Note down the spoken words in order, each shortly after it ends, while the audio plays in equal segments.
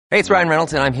Hey, it's Ryan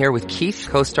Reynolds, and I'm here with Keith,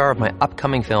 co-star of my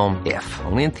upcoming film, If,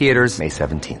 only in theaters May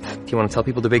 17th. Do you want to tell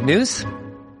people the big news?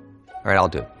 All right, I'll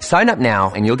do it. Sign up now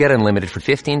and you'll get unlimited for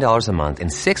 $15 a month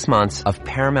and 6 months of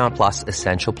Paramount Plus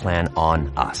Essential Plan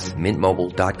on us.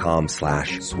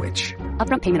 MintMobile.com/switch.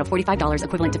 Upfront payment of $45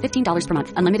 equivalent to $15 per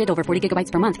month. Unlimited over 40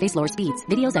 gigabytes per month. Face lower speeds.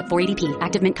 Videos at 480p.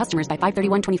 Active Mint customers by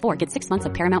 531.24 get 6 months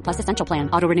of Paramount Plus Essential Plan.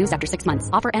 Auto renews after 6 months.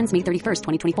 Offer ends May 31st,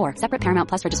 2024. Separate Paramount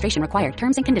Plus registration required.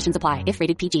 Terms and conditions apply if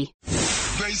rated PG.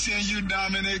 Great seeing you,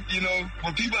 Dominic. You know,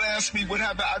 when people ask me what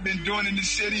have I've been doing in the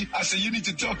city, I say, you need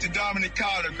to talk to Dominic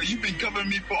Carter, because you've been covering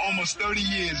me for almost 30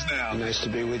 years now. Nice to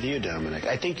be with you, Dominic.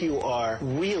 I think you are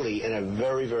really in a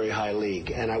very, very high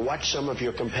league. And I watch some of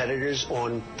your competitors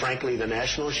on, frankly, the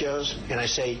national shows, and I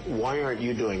say, why aren't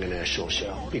you doing a national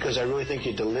show? Because I really think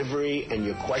your delivery and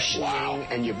your questioning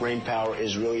and your brain power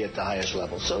is really at the highest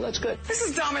level. So that's good. This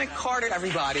is Dominic Carter,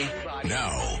 everybody.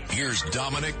 Now, here's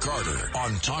Dominic Carter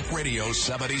on Talk Radio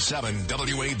 77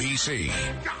 WABC.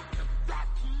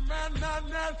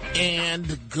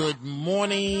 And good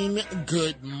morning.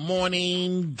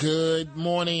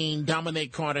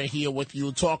 Dominic Carter here with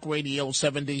you, Talk Radio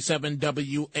 77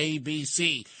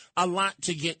 WABC. A lot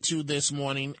to get to this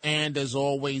morning, and as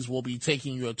always, we'll be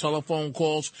taking your telephone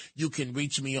calls. You can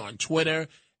reach me on Twitter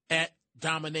at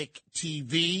Dominic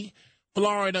TV.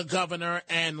 Florida Governor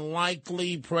and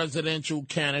likely presidential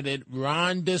candidate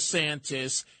Ron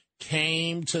DeSantis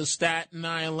came to Staten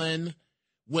Island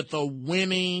with a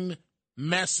winning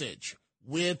message,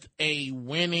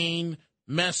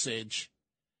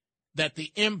 that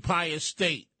the Empire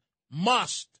State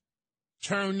must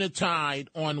turn the tide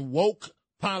on woke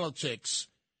politics,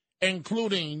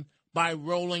 including by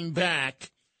rolling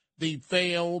back the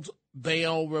failed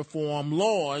bail reform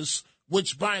laws,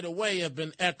 which, by the way, have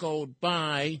been echoed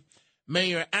by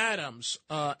Mayor Adams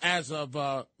as of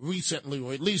recently,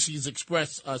 or at least he's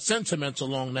expressed sentiments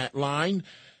along that line.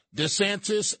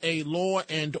 DeSantis, a law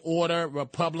and order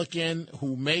Republican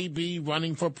who may be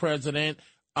running for president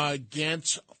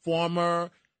against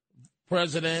former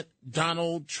President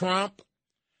Donald Trump,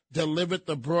 delivered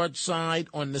the broadside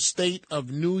on the state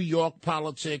of New York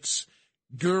politics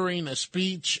during a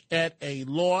speech at a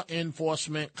law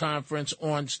enforcement conference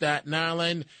on Staten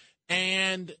Island,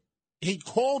 and he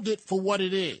called it for what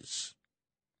it is.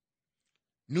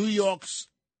 New York's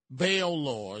bail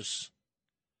laws,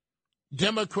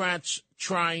 Democrats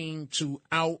trying to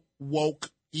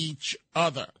out-woke each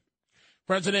other.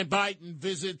 President Biden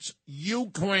visits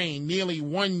Ukraine nearly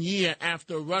 1 year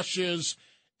after Russia's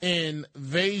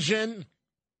invasion.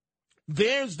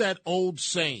 There's that old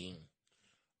saying,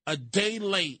 a day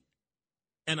late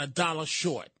and a dollar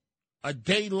short. A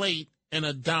day late and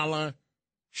a dollar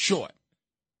short.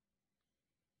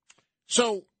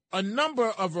 So a number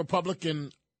of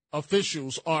Republican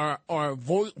officials are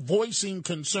voicing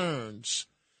concerns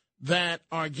that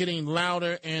are getting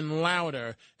louder and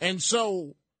louder. And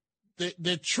so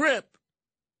the trip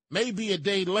may be a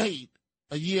day late,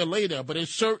 a year later, but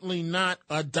it's certainly not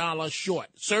a dollar short.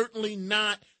 Certainly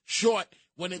not short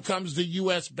when it comes to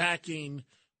U.S. backing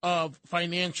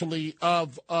financially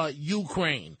of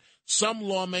Ukraine. Some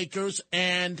lawmakers,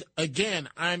 and again,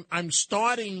 I'm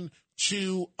starting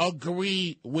to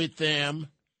agree with them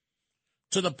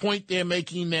to the point they're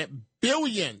making that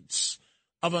billions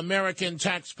of American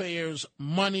taxpayers'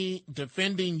 money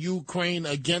defending Ukraine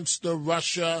against the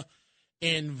Russia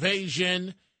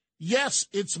invasion. Yes,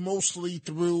 it's mostly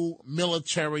through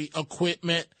military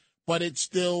equipment, but it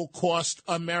still cost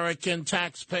American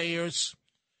taxpayers.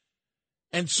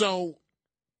 And so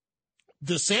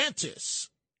DeSantis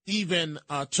even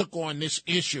took on this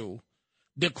issue,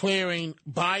 declaring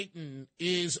Biden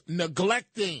is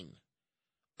neglecting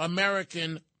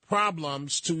American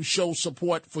problems to show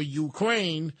support for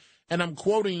Ukraine. And I'm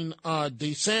quoting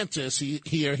DeSantis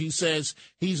here. He says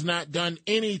he's not done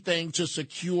anything to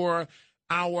secure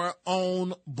our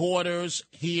own borders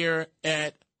here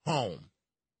at home.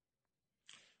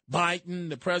 Biden,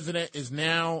 the president, is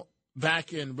now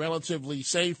back in relatively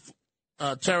safe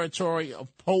territory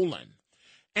of Poland.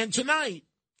 And tonight,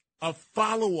 a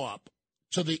follow-up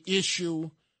to the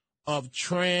issue of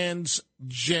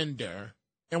transgender.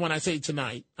 And when I say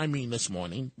tonight, I mean this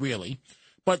morning, really.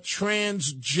 But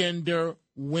transgender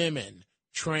women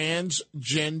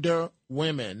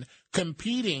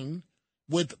competing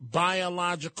with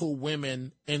biological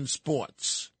women in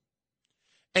sports.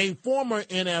 A former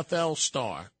NFL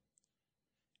star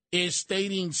is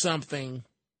stating something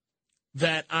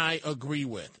that I agree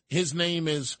with. His name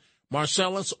is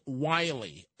Marcellus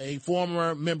Wiley, a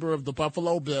former member of the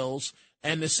Buffalo Bills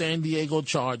and the San Diego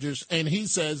Chargers. And he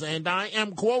says, and I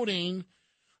am quoting,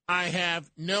 I have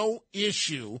no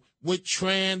issue with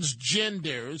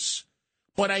transgenders,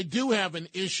 but I do have an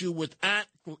issue with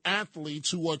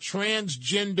athletes who are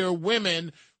transgender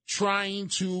women trying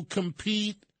to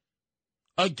compete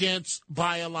against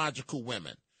biological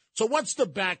women. So what's the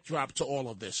backdrop to all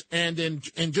of this? And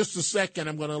in just a second,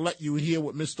 I'm going to let you hear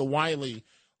what Mr. Wiley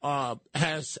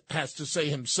has to say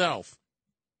himself.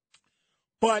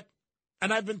 And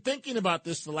I've been thinking about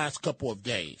this the last couple of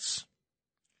days.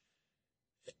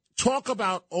 Talk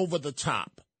about over the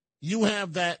top. You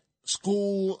have that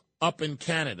school up in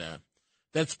Canada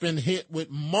that's been hit with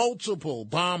multiple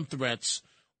bomb threats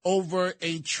over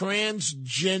a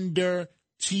transgender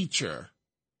teacher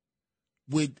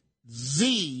with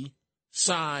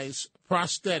Z-size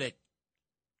prosthetic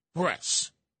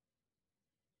breasts.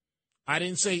 I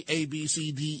didn't say A, B,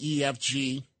 C, D, E, F,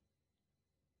 G.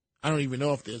 I don't even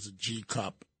know if there's a G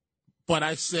cup. But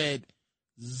I said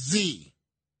Z.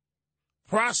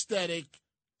 Prosthetic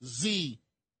Z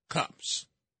cups.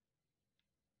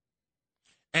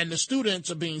 And the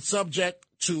students are being subject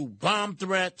to bomb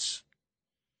threats.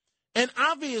 And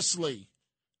obviously,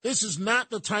 this is not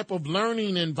the type of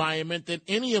learning environment that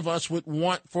any of us would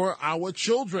want for our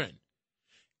children.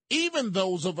 Even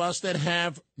those of us that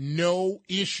have no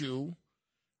issue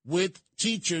with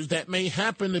teachers that may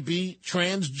happen to be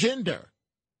transgender.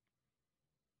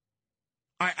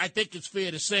 I think it's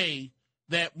fair to say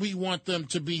that we want them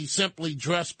to be simply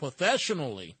dressed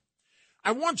professionally.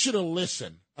 I want you to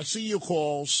listen. I see your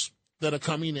calls that are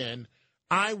coming in.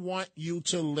 I want you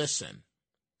to listen.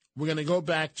 We're going to go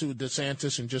back to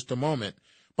DeSantis in just a moment.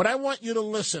 But I want you to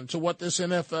listen to what this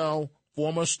NFL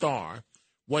former star,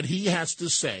 what he has to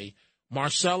say.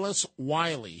 Marcellus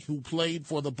Wiley, who played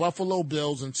for the Buffalo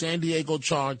Bills and San Diego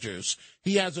Chargers.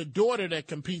 He has a daughter that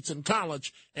competes in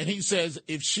college, and he says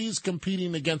if she's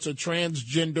competing against a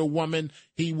transgender woman,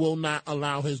 he will not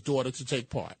allow his daughter to take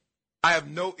part. I have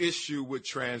no issue with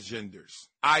transgenders.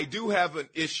 I do have an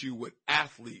issue with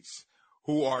athletes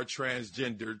who are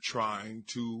transgender trying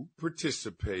to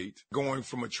participate, going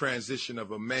from a transition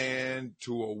of a man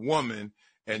to a woman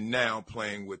and now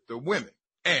playing with the women.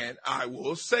 And I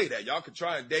will say that. Y'all can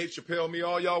try and Dave Chappelle me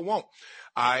all y'all want.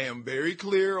 I am very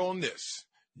clear on this.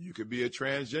 You could be a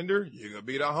transgender, you could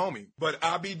be the homie. But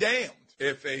I'll be damned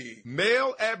if a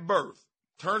male at birth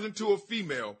turns into a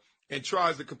female and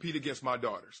tries to compete against my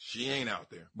daughters. She ain't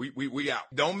out there. We out.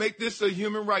 Don't make this a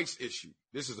human rights issue.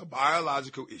 This is a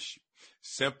biological issue.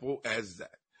 Simple as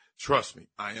that. Trust me,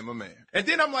 I am a man. And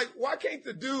then I'm like, why can't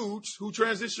the dudes who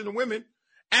transition to women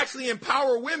actually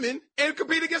empower women and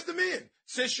compete against the men?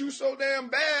 Since you so damn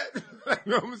bad,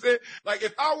 you know what I'm saying? Like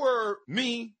if I were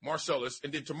me, Marcellus,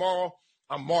 and then tomorrow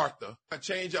I'm Martha, I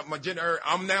change up my gender,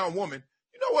 I'm now a woman.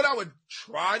 You know what I would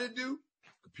try to do?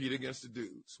 Compete against the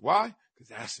dudes. Why? Because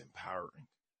that's empowering.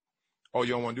 Oh,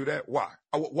 you don't want to do that? Why?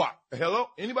 Why? Hello?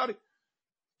 Anybody?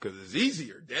 Because it's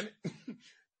easier, damn it.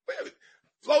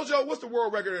 Flojo, what's the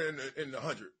world record in the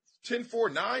 100?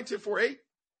 10.49, 10.48?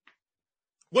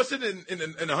 What's it in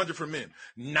the 100 for men?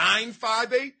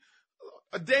 9.58?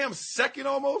 A damn second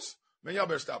almost? Man, y'all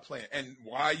better stop playing. And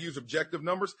why I use objective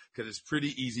numbers? Because it's pretty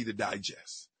easy to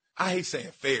digest. I hate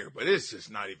saying fair, but it's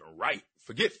just not even right.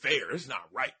 Forget fair. It's not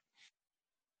right.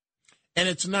 And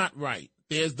it's not right.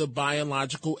 There's the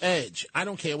biological edge. I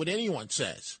don't care what anyone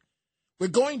says. We're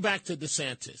going back to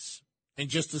DeSantis in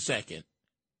just a second.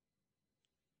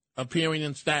 Appearing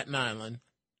in Staten Island,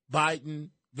 Biden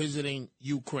visiting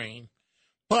Ukraine.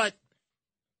 But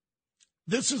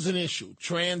this is an issue,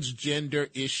 transgender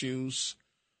issues,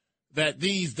 that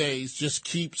these days just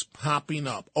keeps popping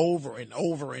up over and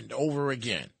over and over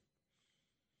again.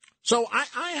 So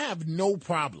I have no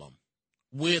problem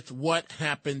with what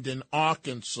happened in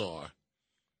Arkansas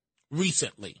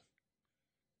recently.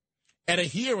 At a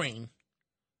hearing,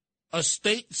 a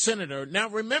state senator, now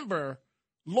remember,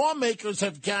 lawmakers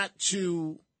have got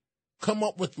to come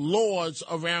up with laws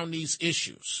around these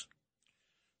issues.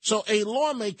 So a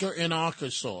lawmaker in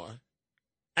Arkansas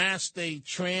asked a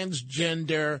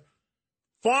transgender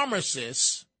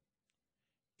pharmacist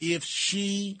if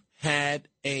she had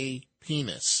a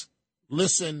penis.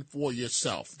 Listen for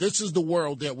yourself. This is the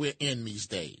world that we're in these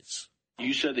days.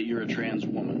 You said that you're a trans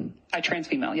woman. I trans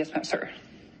female, yes, ma'am, sir.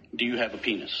 Do you have a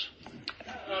penis?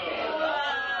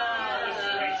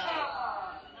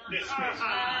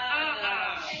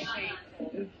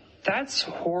 That's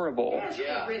horrible.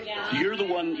 You're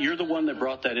the one that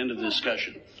brought that into the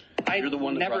discussion. I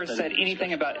never said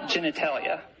anything about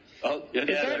genitalia. Oh, it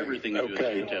has everything to do with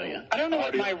genitalia. I don't know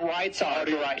what my rights are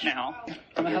right now.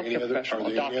 I'm a healthcare professional,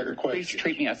 a doctor. Please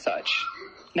treat me as such.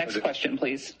 Next question,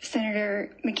 please.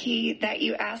 Senator McKee, that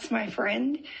you asked my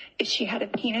friend if she had a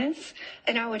penis,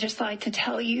 and I would just like to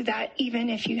tell you that even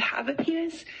if you have a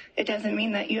penis, it doesn't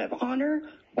mean that you have honor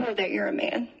or that you're a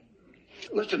man.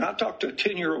 Listen, I talked to a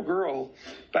 10-year-old girl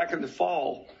back in the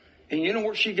fall, and you know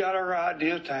where she got her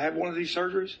idea to have one of these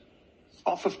surgeries?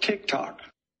 Off of TikTok.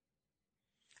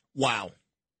 Wow.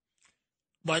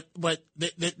 But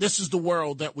this is the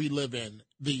world that we live in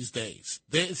these days.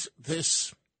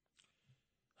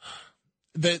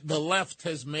 The left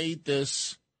has made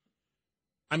this.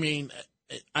 I mean,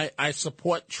 I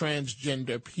support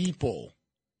transgender people,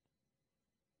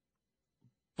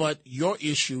 but your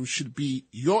issues should be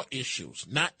your issues,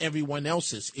 not everyone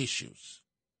else's issues.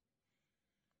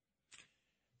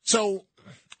 So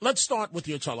let's start with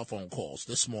your telephone calls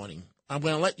this morning. I'm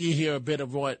going to let you hear a bit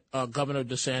of what Governor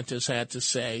DeSantis had to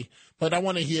say, but I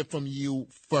want to hear from you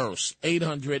first.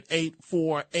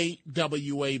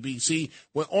 800-848-WABC.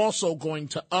 We're also going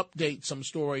to update some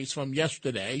stories from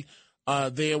yesterday.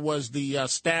 There was the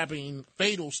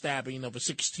fatal stabbing of a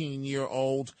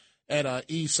 16-year-old at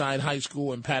Eastside High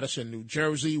School in Paterson, New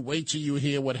Jersey. Wait till you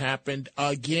hear what happened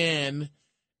again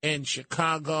in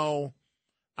Chicago.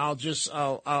 I'll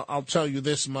tell you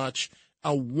this much.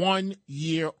 A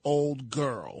 1-year-old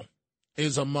girl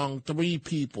is among 3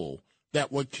 people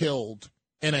that were killed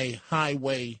in a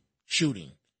highway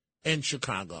shooting in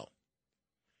Chicago.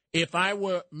 If I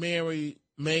were Mayor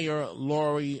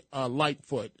Lori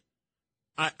Lightfoot,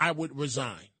 I would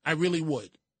resign. I really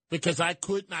would, because I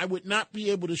would not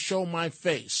be able to show my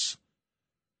face.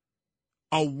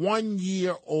 A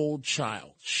 1-year-old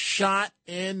child shot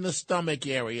in the stomach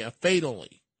area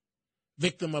fatally,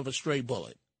 victim of a stray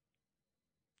bullet.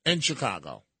 In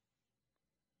Chicago.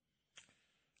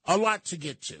 A lot to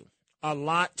get to,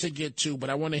 but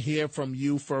I want to hear from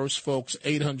you first, folks.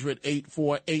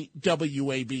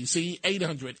 800-848-WABC,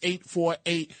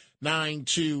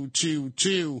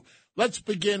 800-848-9222. Let's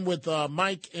begin with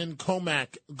Mike in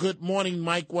Comac. Good morning,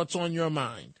 Mike. What's on your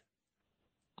mind?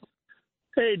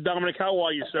 Hey, Dominic. How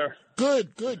are you, sir?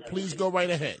 Good. Please go right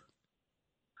ahead.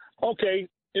 Okay.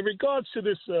 In regards to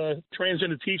this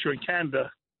transgender teacher in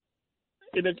Canada,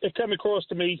 it came across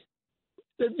to me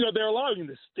that, they're allowing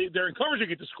this. They're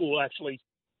encouraging it to school, actually.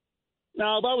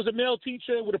 Now, if I was a male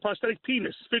teacher with a prosthetic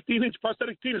penis, 15-inch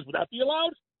prosthetic penis, would that be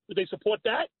allowed? Would they support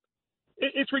that?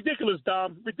 It's ridiculous,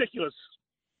 Dom. Ridiculous.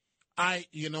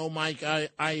 Mike, I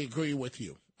agree with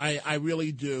you. I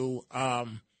really do.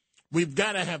 We've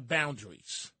got to have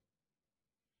boundaries.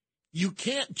 You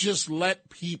can't just let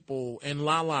people in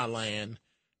La-La Land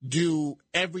do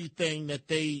everything that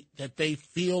they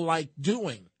feel like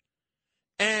doing.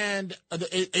 And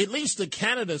at least the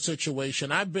Canada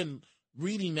situation, I've been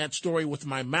reading that story with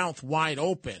my mouth wide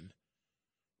open.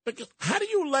 Because how do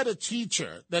you let a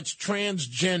teacher that's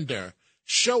transgender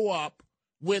show up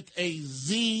with a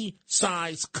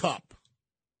Z-size cup?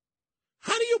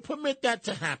 How do you permit that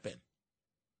to happen?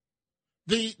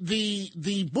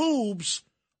 The boobs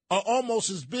are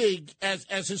almost as big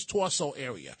as his torso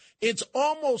area. It's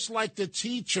almost like the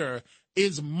teacher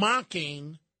is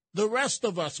mocking the rest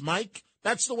of us, Mike.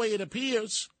 That's the way it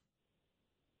appears.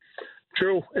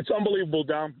 True. It's unbelievable,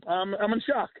 Dom. I'm in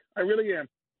shock. I really am.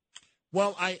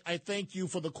 Well, I thank you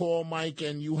for the call, Mike,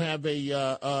 and you have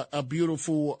a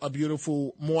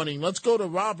beautiful morning. Let's go to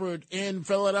Robert in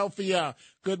Philadelphia.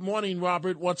 Good morning,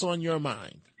 Robert. What's on your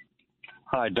mind?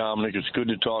 Hi, Dominic. It's good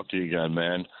to talk to you again,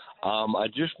 man. I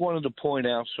just wanted to point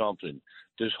out something.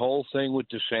 This whole thing with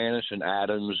DeSantis and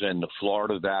Adams and the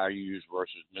Florida values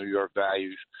versus New York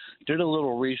values, did a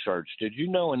little research. Did you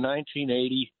know in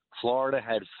 1980, Florida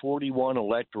had 41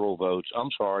 electoral votes? I'm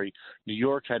sorry, New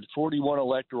York had 41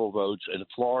 electoral votes and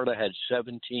Florida had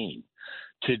 17.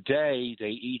 Today, they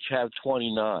each have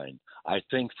 29. I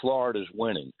think Florida's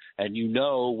winning. And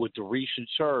with the recent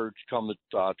surge come the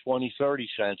 2030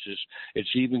 census,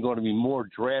 it's even going to be more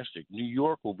drastic. New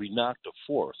York will be knocked to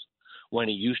fourth when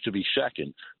it used to be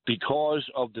second because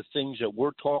of the things that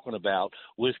we're talking about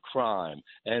with crime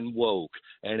and woke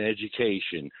and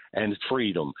education and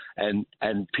freedom. And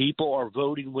people are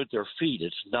voting with their feet.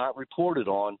 It's not reported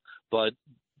on, but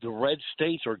the red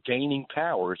states are gaining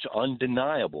power. It's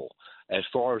undeniable as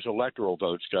far as electoral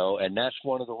votes go, and that's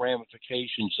one of the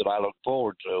ramifications that I look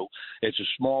forward to. It's a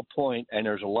small point, and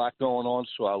there's a lot going on,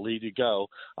 so I'll leave you go.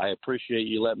 I appreciate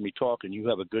you letting me talk, and you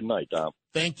have a good night, Dom.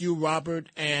 Thank you, Robert,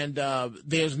 and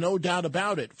there's no doubt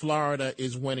about it. Florida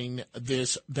is winning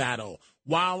this battle.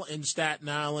 While in Staten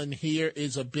Island, here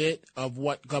is a bit of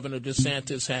what Governor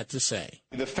DeSantis had to say.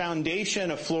 The foundation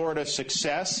of Florida's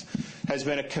success has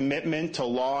been a commitment to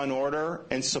law and order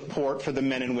and support for the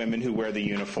men and women who wear the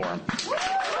uniform.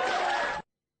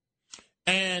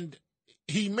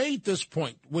 he made this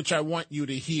point, which I want you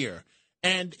to hear,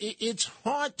 and it's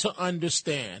hard to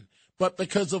understand, but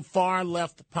because of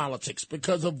far-left politics,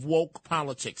 because of woke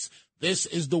politics, this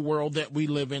is the world that we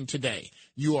live in today.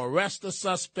 You arrest a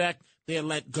suspect, they're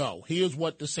let go. Here's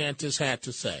what DeSantis had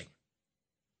to say.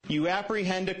 You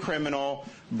apprehend a criminal,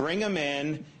 bring him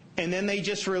in, and then they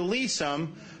just release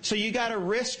him. So you got to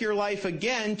risk your life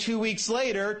again 2 weeks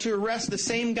later to arrest the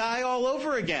same guy all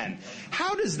over again.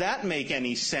 How does that make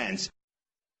any sense?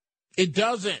 It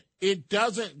doesn't. It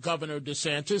doesn't, Governor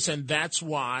DeSantis, and that's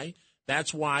why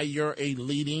you're a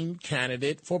leading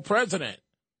candidate for president.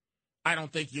 I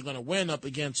don't think you're going to win up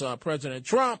against President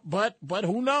Trump, but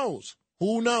who knows?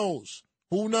 Who knows?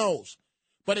 Who knows?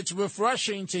 But it's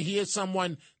refreshing to hear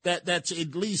someone that's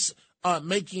at least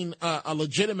making a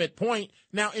legitimate point.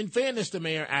 Now, in fairness to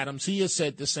Mayor Adams, he has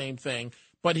said the same thing,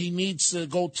 but he needs to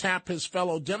go tap his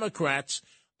fellow Democrats,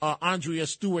 Andrea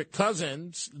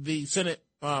Stewart-Cousins, the Senate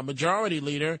Majority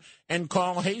Leader, and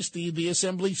Carl Hastie, the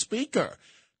Assembly Speaker.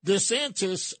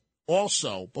 DeSantis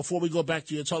also, before we go back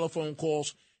to your telephone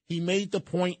calls, he made the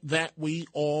point that we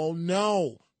all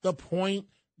know, the point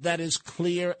that is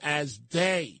clear as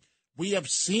day. We have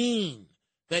seen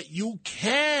that you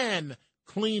can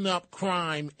clean up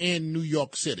crime in New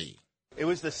York City. It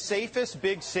was the safest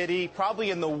big city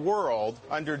probably in the world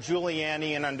under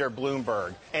Giuliani and under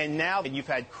Bloomberg. And now you've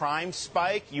had crime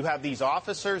spike. You have these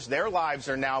officers. Their lives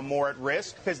are now more at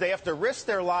risk because they have to risk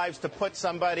their lives to put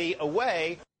somebody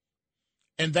away.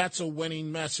 And that's a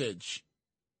winning message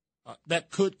that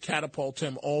could catapult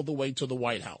him all the way to the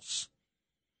White House.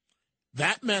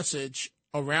 That message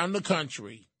around the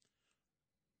country,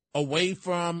 away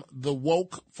from the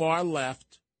woke far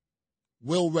left,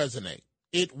 will resonate.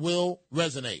 It will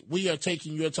resonate. We are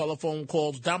taking your telephone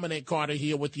calls. Dominic Carter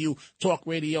here with you, Talk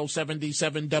Radio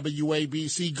 77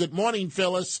 WABC. Good morning,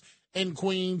 Phyllis in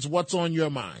Queens. What's on your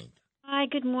mind? Hi,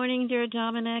 good morning, dear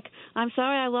Dominic. I'm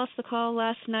sorry I lost the call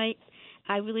last night.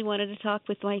 I really wanted to talk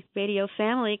with my radio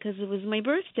family because it was my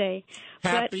birthday.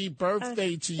 Happy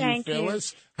birthday to you,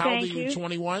 Phyllis. How old are you,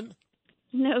 21?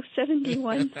 No,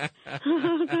 71.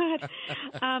 Oh,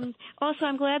 God. Also,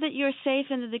 I'm glad that you're safe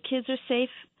and that the kids are safe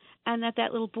and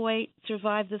that little boy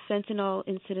survived the fentanyl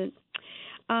incident.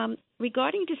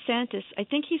 Regarding DeSantis, I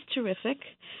think he's terrific.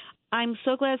 I'm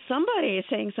so glad somebody is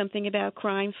saying something about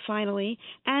crime finally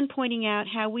and pointing out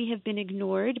how we have been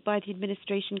ignored by the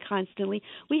administration constantly.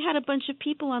 We had a bunch of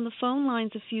people on the phone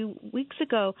lines a few weeks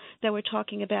ago that were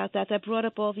talking about that brought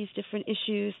up all these different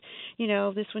issues. You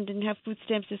know, this one didn't have food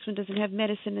stamps, this one doesn't have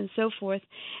medicine, and so forth.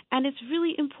 And it's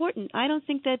really important. I don't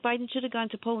think that Biden should have gone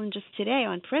to Poland just today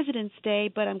on President's Day,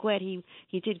 but I'm glad he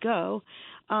did go.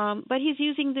 But he's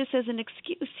using this as an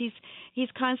excuse. He's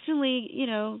constantly,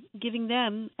 giving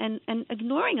them and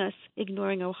ignoring us,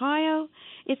 ignoring Ohio.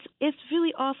 It's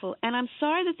really awful. And I'm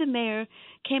sorry that the mayor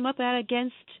came up out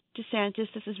against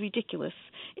DeSantis. This is ridiculous.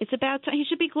 It's about time. He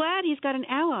should be glad he's got an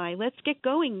ally. Let's get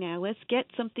going now. Let's get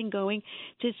something going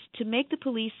to make the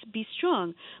police be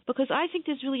strong. Because I think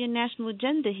there's really a national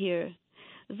agenda here.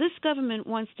 This government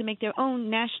wants to make their own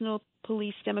national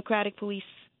police, democratic police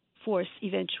force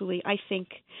eventually, I think,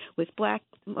 with Black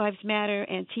Lives Matter,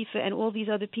 Antifa, and all these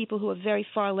other people who are very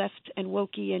far left and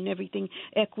wokey and everything,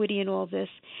 equity and all this.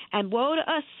 And woe to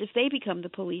us if they become the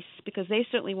police, because they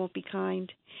certainly won't be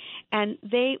kind. And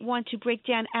they want to break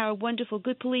down our wonderful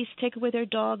good police, take away their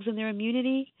dogs and their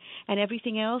immunity and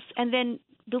everything else, and then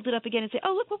build it up again and say,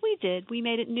 oh, look what we did. We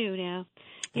made it new now.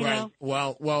 You know?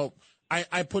 Well,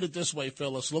 I put it this way,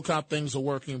 Phyllis. Look how things are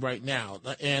working right now,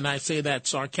 and I say that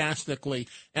sarcastically.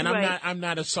 And right. I'm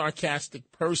not a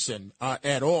sarcastic person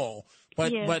at all.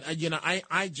 But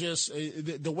I just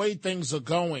the way things are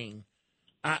going.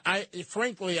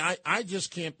 Frankly, I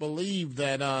just can't believe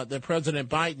that President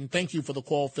Biden. Thank you for the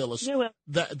call, Phyllis.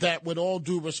 That with all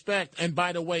due respect, and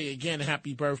by the way, again,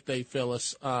 happy birthday,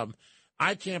 Phyllis.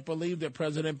 I can't believe that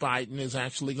President Biden is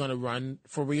actually going to run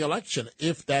for re-election,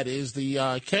 if that is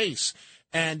the case.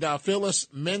 And Phyllis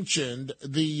mentioned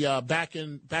the back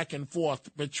and forth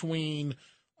between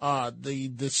the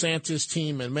DeSantis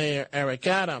team and Mayor Eric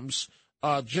Adams.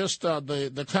 Just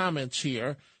the comments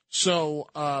here. So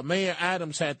Mayor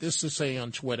Adams had this to say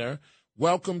on Twitter.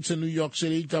 Welcome to New York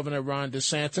City, Governor Ron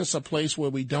DeSantis, a place where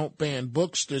we don't ban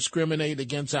books, discriminate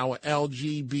against our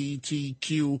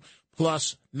LGBTQ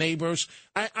plus neighbors.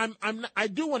 I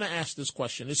do want to ask this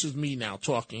question. This is me now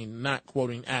talking, not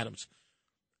quoting Adams.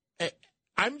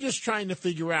 I'm just trying to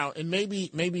figure out, and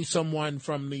maybe someone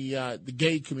from the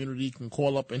gay community can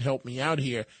call up and help me out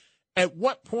here. At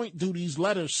what point do these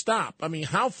letters stop? I mean,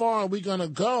 how far are we going to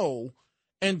go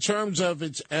in terms of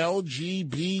its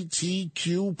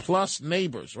LGBTQ plus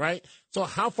neighbors, right? So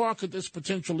how far could this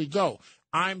potentially go?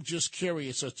 I'm just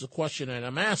curious. It's a question that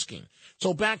I'm asking.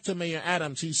 So back to Mayor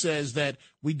Adams, he says that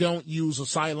we don't use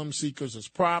asylum seekers as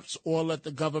props or let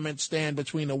the government stand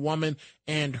between a woman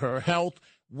and her health.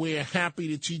 We're happy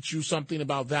to teach you something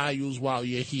about values while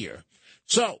you're here.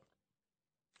 So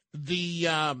the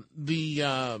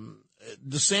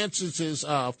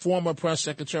DeSantis' former press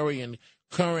secretary and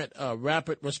current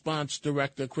rapid response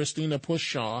director, Christina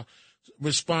Pushaw,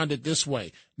 responded this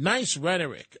way. Nice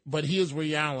rhetoric, but here's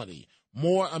reality.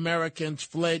 More Americans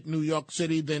fled New York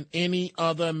City than any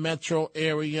other metro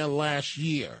area last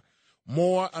year.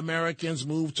 More Americans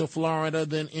moved to Florida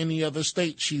than any other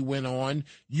state, she went on.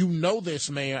 You know this,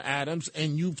 Mayor Adams,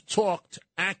 and you've talked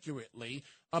accurately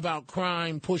about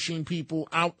crime pushing people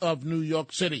out of New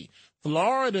York City.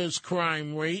 Florida's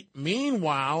crime rate,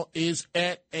 meanwhile, is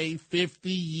at a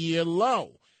 50-year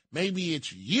low. Maybe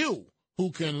it's you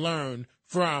who can learn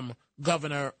from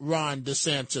Governor Ron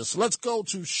DeSantis. Let's go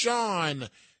to Sean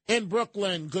in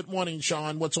Brooklyn. Good morning,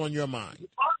 Sean. What's on your mind?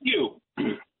 Fuck you.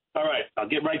 All right, I'll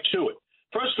get right to it.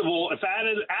 First of all, if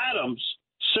Adams,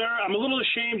 sir, I'm a little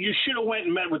ashamed. You should have went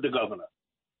and met with the governor.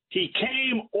 He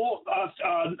came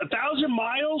 1,000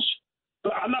 miles.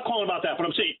 I'm not calling about that, but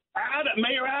I'm saying,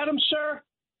 Mayor Adams, sir,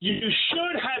 you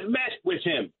should have met with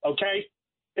him, okay?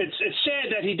 It's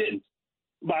sad that he didn't.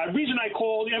 But the reason I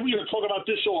called, we're going to talk about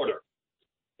disorder.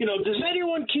 You know, does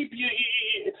anyone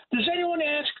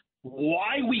ask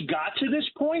why we got to this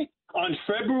point on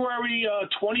February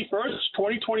 21st,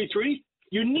 2023?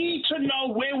 You need to know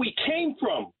where we came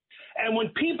from. And when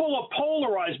people are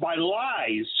polarized by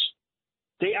lies,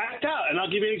 they act out. And I'll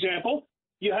give you an example.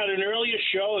 You had an earlier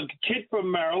show, a kid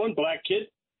from Maryland, black kid,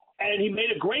 and he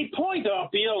made a great point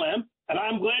about BLM, and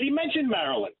I'm glad he mentioned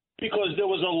Maryland, because there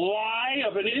was a lie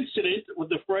of an incident with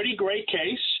the Freddie Gray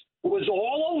case. It was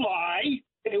all a lie.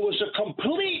 It was a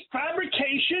complete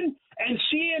fabrication, and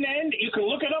CNN, you can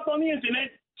look it up on the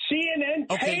internet, CNN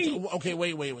Okay,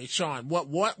 wait, Sean. What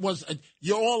was?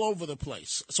 You're all over the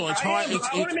place, so it's hard.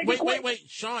 Wait,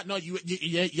 Sean. No, you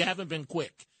haven't been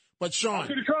quick. But Sean,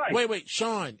 wait,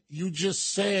 Sean. You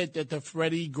just said that the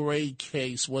Freddie Gray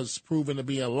case was proven to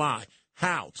be a lie.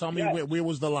 How? Tell me where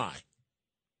was the lie?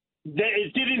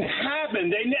 It didn't happen.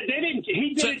 They didn't.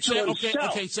 He did it to himself.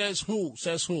 Okay. Says who?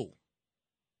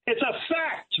 It's a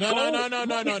fact. No.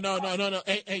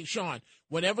 Hey, Sean.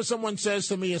 Whenever someone says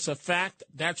to me it's a fact,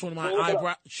 that's when my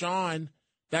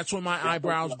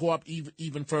eyebrows go up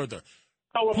even further.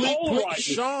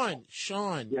 Please,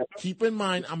 Sean, keep in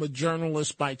mind I'm a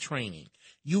journalist by training.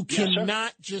 You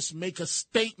cannot just make a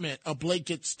statement, a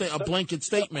blanket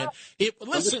statement.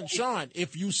 Listen, Sean,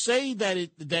 if you say that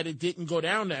it didn't go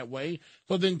down that way,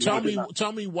 so then tell me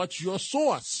what's your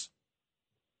source.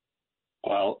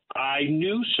 Well, I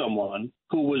knew someone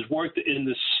who worked in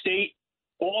the state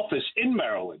office in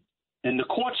Maryland in the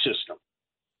court system.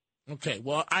 Okay,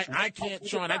 well, I can't,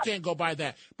 Sean, I can't go by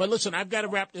that. But listen, I've got to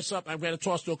wrap this up. I've got to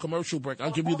toss to a commercial break.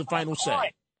 I'll give you the final say.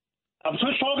 I'm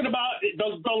just talking about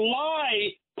the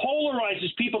lie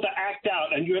polarizes people to act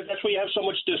out, and that's why you have so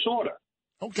much disorder.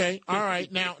 Okay, all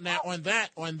right. Now on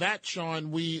that, Sean,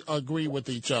 we agree with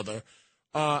each other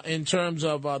in terms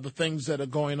of the things that are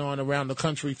going on around the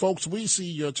country. Folks, we see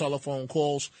your telephone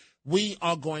calls. We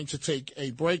are going to take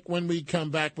a break. When we come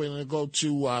back, we're going to go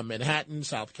to Manhattan,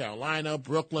 South Carolina,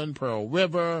 Brooklyn, Pearl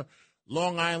River,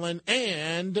 Long Island,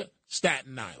 and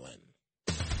Staten Island.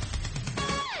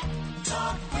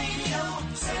 Talk Radio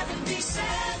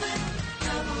 77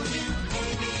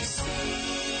 WABC.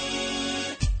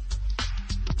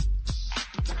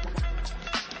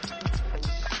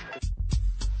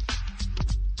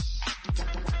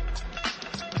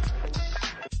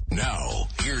 Now,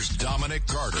 here's Dominic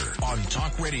Carter on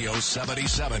Talk Radio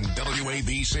 77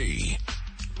 WABC.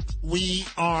 We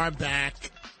are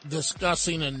back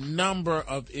discussing a number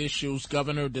of issues.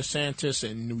 Governor DeSantis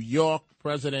in New York,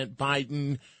 President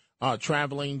Biden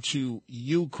traveling to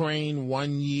Ukraine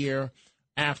 1 year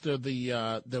after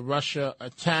the Russia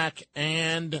attack,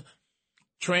 and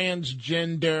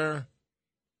transgender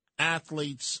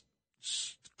athletes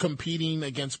competing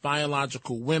against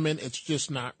biological women. It's just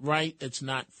not right. It's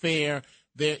not fair.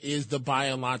 There is the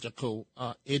biological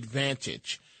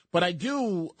advantage. But I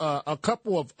do a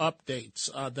couple of updates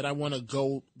that I want to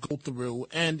go through.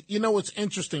 And, you know, it's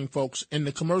interesting, folks, in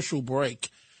the commercial break,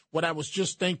 what I was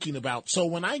just thinking about. So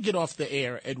when I get off the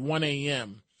air at 1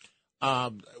 a.m.,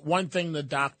 One thing the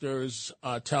doctors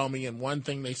tell me, and one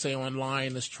thing they say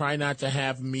online, is try not to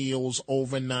have meals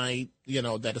overnight,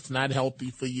 that it's not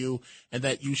healthy for you, and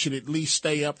that you should at least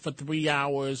stay up for 3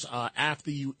 hours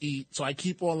after you eat. So I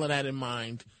keep all of that in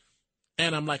mind.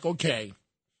 And I'm like, okay,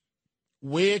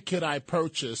 where could I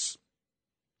purchase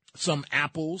some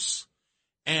apples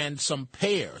and some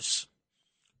pears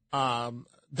to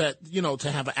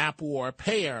have an apple or a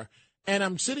pear? And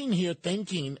I'm sitting here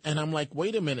thinking, and I'm like,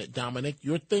 wait a minute, Dominic,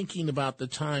 you're thinking about the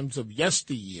times of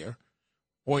yesteryear,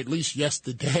 or at least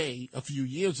yesterday, a few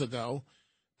years ago.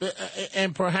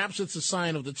 And perhaps it's a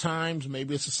sign of the times,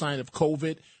 maybe it's a sign of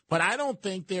COVID, but I don't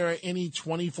think there are any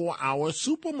 24-hour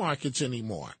supermarkets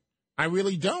anymore. I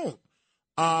really don't.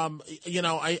 I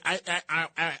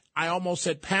almost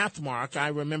said Pathmark. I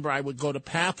remember I would go to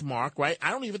Pathmark, right? I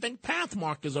don't even think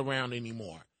Pathmark is around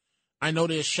anymore. I know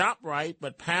there's ShopRite,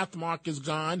 but Pathmark is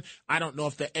gone. I don't know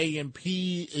if the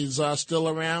A&P is still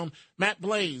around. Matt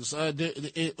Blaze,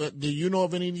 do you know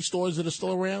of any of these stores that are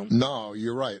still around? No,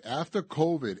 you're right. After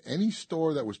COVID, any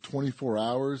store that was 24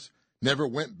 hours never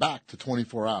went back to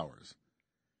 24 hours.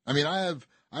 I mean, I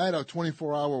had a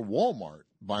 24-hour Walmart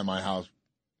by my house.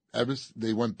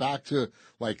 They went back to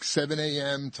like 7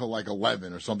 a.m. to like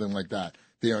 11 or something like that.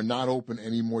 They are not open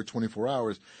anymore 24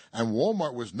 hours. And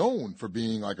Walmart was known for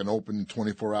being like an open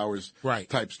 24 hours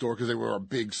type store because they were a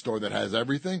big store that has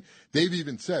everything. They've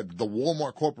even said, the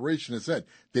Walmart Corporation has said,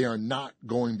 they are not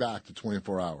going back to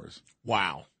 24 hours.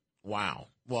 Wow.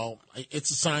 Well,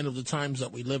 it's a sign of the times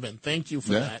that we live in. Thank you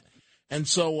for that. And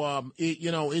so,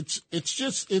 it's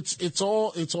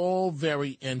all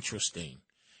very interesting.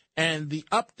 And the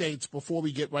updates, before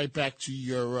we get right back to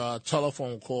your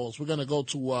telephone calls, we're going to go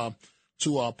to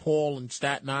Paul in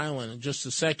Staten Island in just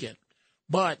a second.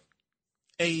 But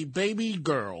a baby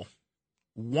girl,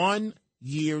 1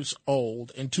 year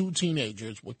old, and 2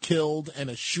 teenagers were killed in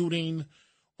a shooting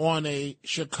on a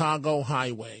Chicago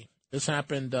highway. This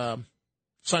happened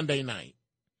Sunday night.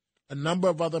 A number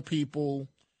of other people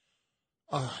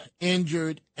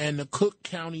injured, and the Cook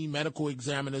County Medical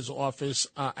Examiner's Office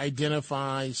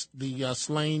identifies the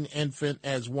slain infant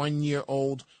as 1 year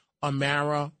old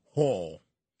Amara Hall,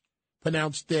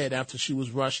 pronounced dead after she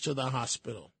was rushed to the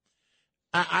hospital.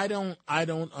 I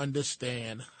don't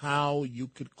understand how you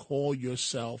could call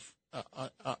yourself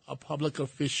a public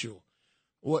official.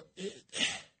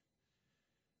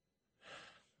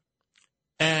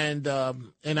 And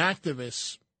an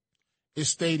activist is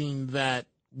stating that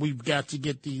we've got to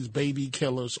get these baby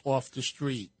killers off the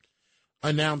street.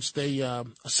 Announced a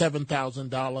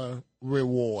 $7,000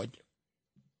 reward.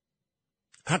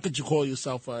 How could you call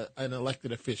yourself an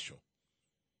elected official?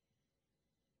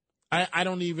 I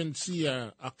don't even see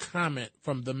a comment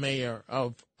from the mayor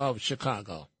of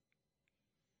Chicago.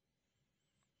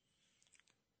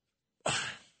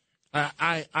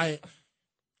 I'm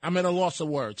at a loss of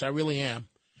words. I really am.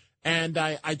 And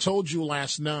I told you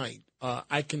last night,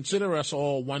 I consider us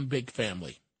all one big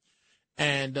family.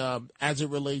 And as it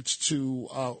relates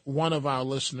to one of our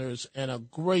listeners and a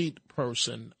great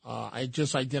person, I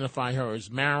just identify her as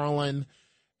Marilyn,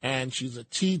 and she's a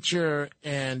teacher,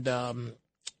 and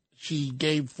she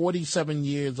gave 47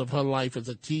 years of her life as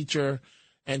a teacher,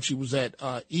 and she was at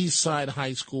East Side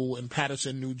High School in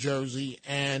Paterson, New Jersey.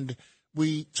 And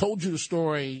we told you the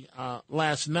story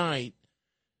last night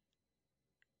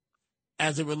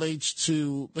as it relates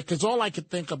to, because all I could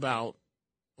think about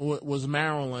was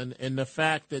Marilyn and the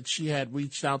fact that she had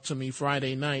reached out to me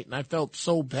Friday night, and I felt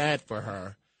so bad for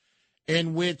her,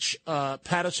 in which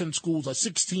Paterson Schools, a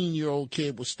 16-year-old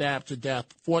kid was stabbed to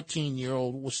death,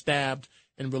 14-year-old was stabbed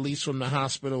and released from the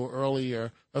hospital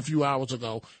earlier, a few hours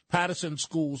ago. Paterson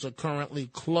Schools are currently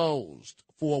closed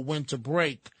for winter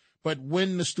break, but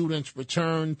when the students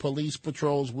return, police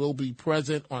patrols will be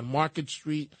present on Market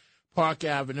Street, Park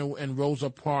Avenue, and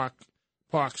Rosa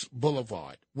Parks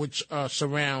Boulevard, which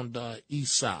surround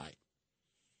East Side.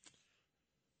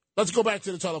 Let's go back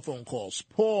to the telephone calls.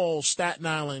 Paul, Staten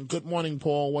Island. Good morning,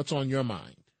 Paul. What's on your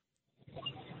mind?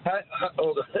 Hi, how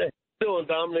you doing,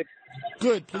 Dominic?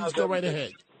 Good. Please go right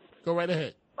ahead. Go right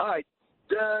ahead. All right.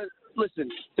 Listen,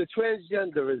 the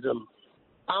transgenderism.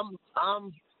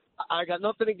 I got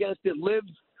nothing against it. Live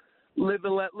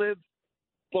and let live.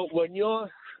 But when you're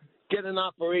getting an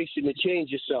operation to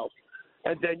change yourself,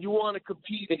 and then you want to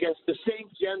compete against the same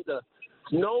gender,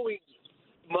 knowing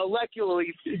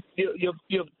molecularly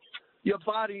your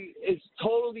body is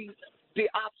totally the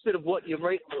opposite of what you're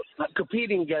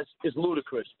competing against, is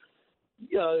ludicrous.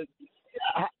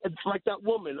 Like that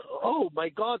woman. Oh, my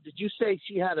God, did you say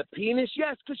she had a penis?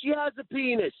 Yes, because she has a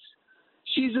penis.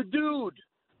 She's a dude.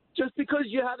 Just because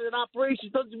you had an operation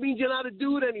doesn't mean you're not a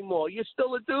dude anymore. You're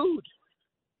still a dude.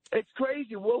 It's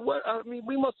crazy. Well,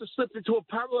 we must have slipped into a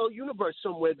parallel universe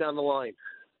somewhere down the line.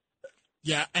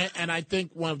 Yeah, and I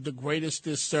think one of the greatest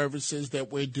disservices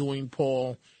that we're doing,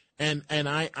 Paul, and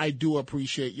I do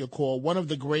appreciate your call. One of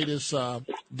the greatest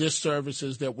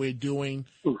disservices that we're doing,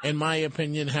 in my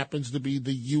opinion, happens to be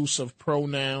the use of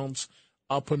pronouns,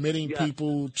 permitting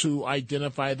people to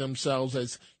identify themselves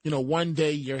as, one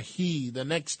day you're he, the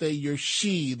next day you're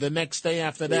she, the next day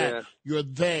after that you're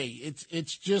they.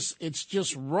 It's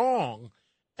just wrong.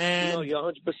 And you're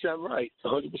 100% right.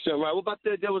 100% right. What about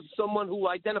there was someone who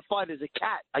identified as a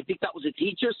cat? I think that was a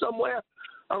teacher somewhere.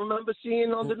 I remember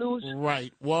seeing on the news.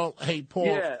 Right. Well, hey,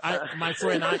 Paul, my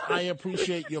friend, I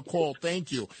appreciate your call.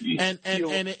 Thank you. And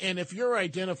if you're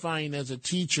identifying as a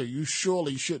teacher, you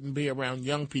surely shouldn't be around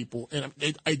young people. And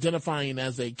identifying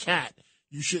as a cat,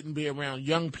 you shouldn't be around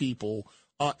young people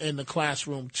in the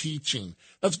classroom teaching.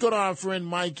 Let's go to our friend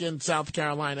Mike in South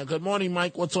Carolina. Good morning,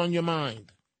 Mike. What's on your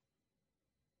mind?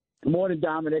 Good morning,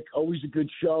 Dominic. Always a good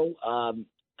show.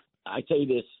 I tell you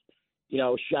this,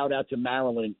 shout out to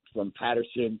Marilyn from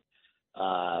Patterson.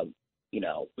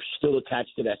 Still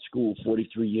attached to that school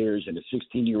 43 years, and a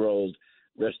 16-year-old,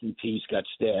 rest in peace, got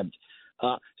stabbed.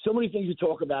 So many things to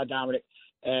talk about, Dominic.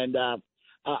 And,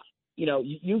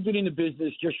 you've been in the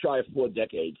business just shy of 4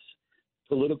 decades,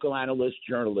 political analyst,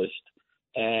 journalist.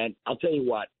 And I'll tell you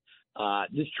what,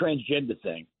 this transgender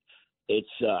thing, it's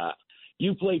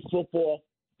you played football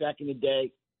back in the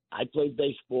day. I played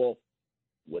baseball,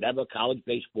 whatever, college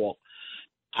baseball.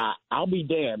 I'll be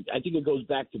damned. I think it goes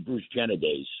back to Bruce Jenner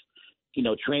days,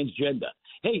 transgender.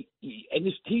 Hey, and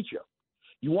this teacher,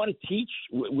 you want to teach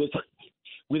with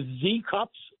Z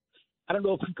cups? I don't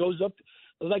know if it goes up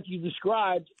like you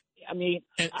described. I mean,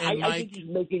 I think he's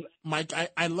making. Mike,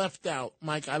 I left out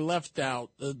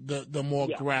the more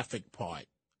graphic part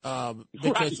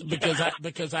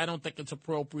because I don't think it's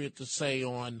appropriate to say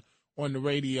on the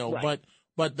radio,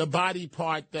 but the body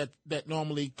part that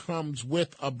normally comes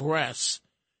with a breast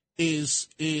is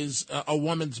a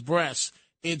woman's breast.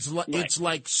 It's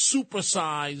like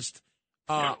supersized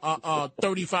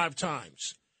 35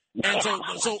 times. And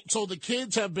so the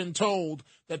kids have been told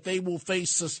that they will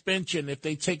face suspension if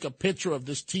they take a picture of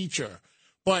this teacher.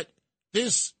 But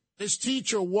this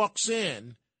teacher walks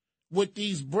in with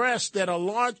these breasts that are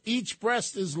large. Each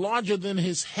breast is larger than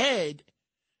his head,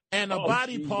 and a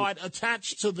body part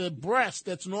attached to the breast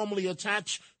that's normally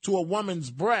attached to a woman's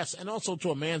breast and also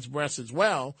to a man's breast as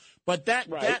well. But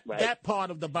that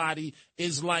part of the body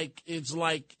is like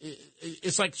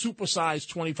supersized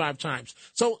 25 times.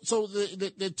 So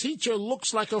the teacher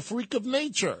looks like a freak of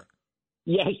nature.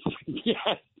 Yes, yes.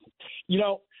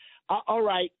 All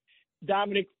right,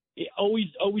 Dominic. Always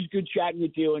good chatting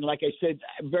with you. And like I said,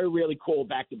 I very rarely call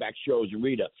back-to-back shows.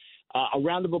 Rita, a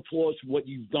round of applause for what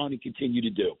you've done and continue to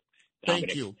do.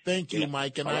 Thank you,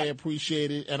 Mike, and I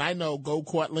appreciate it. And I know, go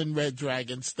Cortland Red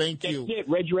Dragons. Thank you. That's it.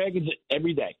 Red Dragons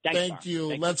every day. Thank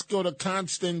you. Let's go to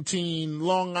Constantine,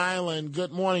 Long Island.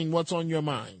 Good morning. What's on your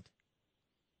mind?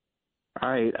 All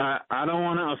right. I don't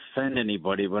want to offend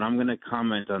anybody, but I'm going to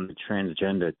comment on the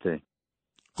transgender thing.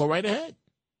 Go right ahead.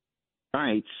 All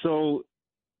right. So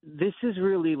this is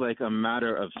really like a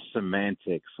matter of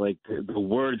semantics, like the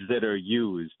words that are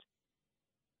used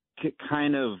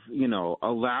kind of,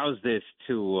 allows this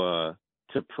to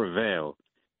prevail.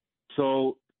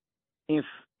 So if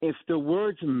the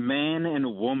words man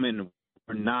and woman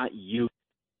were not used,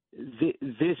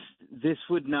 this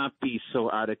would not be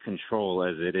so out of control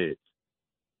as it is.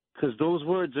 Because those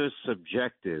words are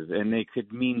subjective and they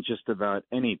could mean just about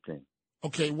anything.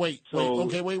 Okay, wait.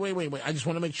 I just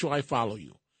want to make sure I follow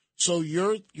you. So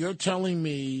you're telling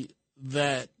me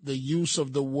that the use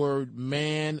of the word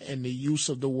man and the use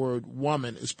of the word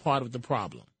woman is part of the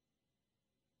problem?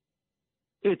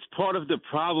 It's part of the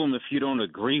problem if you don't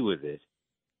agree with it.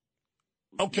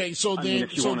 Okay, so then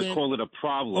if you want to call it a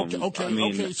problem.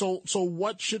 Okay. So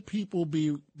what should people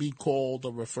be called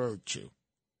or referred to?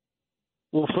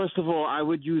 Well, first of all, I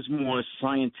would use more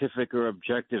scientific or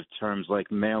objective terms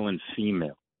like male and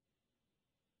female.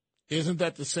 Isn't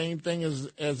that the same thing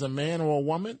as a man or a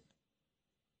woman?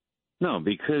 No,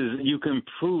 because you can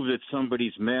prove that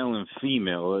somebody's male and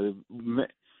female.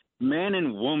 Man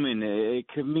and woman, it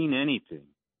could mean anything.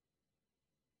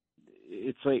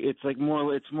 It's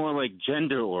more like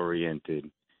gender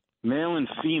oriented. Male and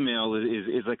female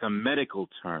is like a medical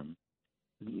term,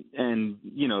 and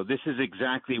this is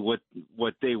exactly what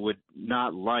they would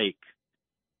not like.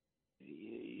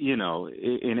 In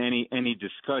any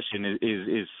discussion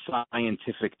is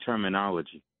scientific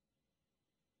terminology.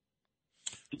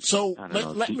 So I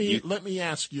don't know. let me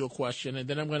ask you a question, and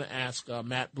then I'm going to ask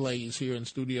Matt Blaze here in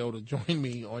studio to join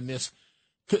me on this.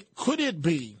 Could it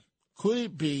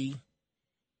be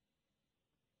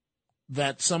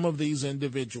that some of these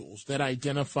individuals that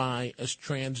identify as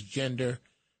transgender,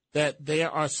 that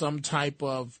there are some type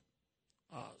of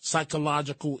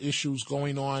psychological issues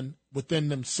going on within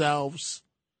themselves,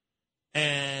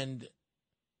 and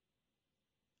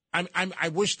I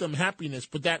wish them happiness,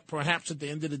 but that perhaps at the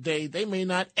end of the day they may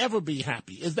not ever be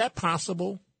happy. Is that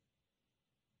possible?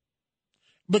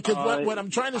 Because what I'm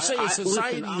trying to say is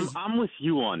society listen, is. I'm with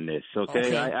you on this,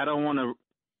 okay? I don't want to.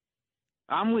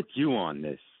 I'm with you on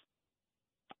this.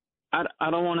 I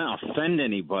don't want to offend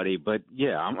anybody, but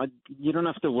yeah, you don't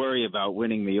have to worry about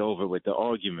winning me over with the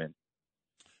argument.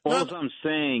 All I'm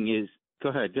saying is, go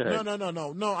ahead.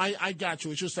 No. I got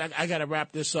you. It's just I got to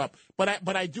wrap this up.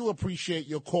 But I do appreciate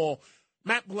your call,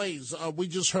 Matt Blaze. We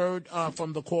just heard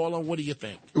from the caller. What do you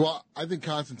think? Well, I think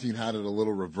Constantine had it a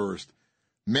little reversed.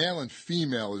 Male and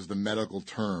female is the medical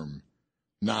term,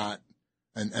 not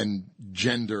and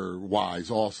gender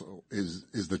wise also is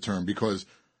the term, because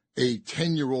a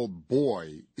 10-year-old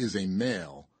boy is a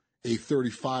male. A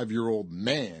 35-year-old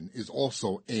man is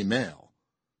also a male.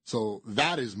 So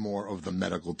that is more of the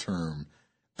medical term,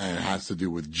 and it has to do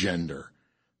with gender.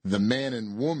 The man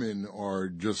and woman are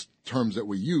just terms that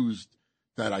we use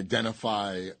that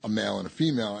identify a male and a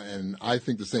female, and I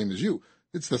think the same as you.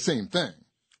 It's the same thing.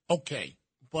 Okay,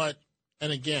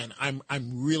 and again,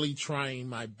 I'm really trying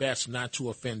my best not to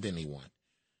offend anyone.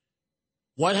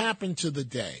 What happened to the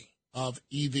day of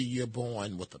either you're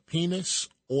born with a penis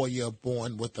or you're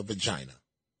born with a vagina?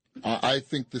 I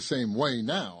think the same way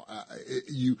now.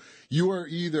 You are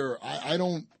either. I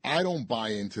don't buy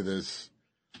into this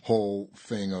whole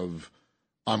thing of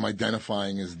I'm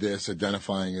identifying as this,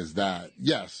 identifying as that.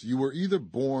 Yes, you were either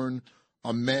born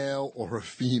a male or a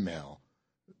female.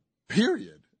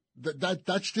 Period.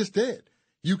 That's just it.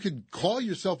 You can call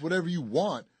yourself whatever you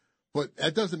want, but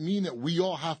that doesn't mean that we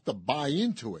all have to buy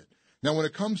into it. Now, when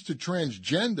it comes to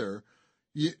transgender,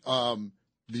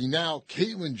 the now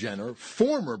Caitlyn Jenner,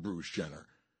 former Bruce Jenner,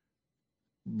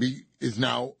 is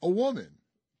now a woman,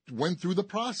 went through the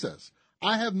process.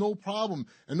 I have no problem,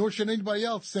 and nor should anybody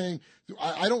else, saying,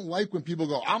 I don't like when people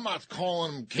go, I'm not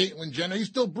calling him Caitlyn Jenner, he's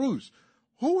still Bruce.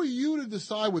 Who are you to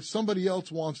decide what somebody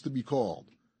else wants to be called?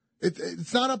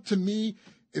 It's not up to me.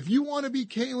 If you want to be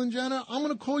Caitlyn Jenner, I'm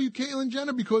going to call you Caitlyn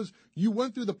Jenner because you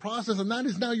went through the process, and that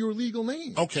is now your legal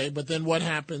name. Okay, but then what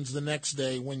happens the next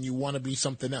day when you want to be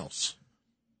something else?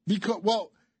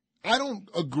 Well, I don't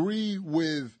agree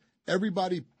with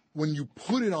everybody when you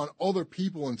put it on other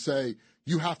people and say,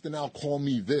 you have to now call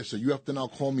me this or you have to now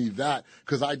call me that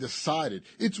because I decided.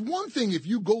 It's one thing if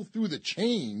you go through the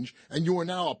change and you are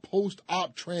now a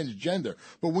post-op transgender.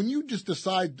 But when you just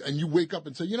decide and you wake up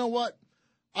and say, you know what?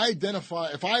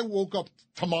 If I woke up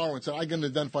tomorrow and said, I'm going to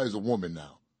identify as a woman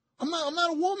now, I'm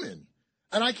not a woman.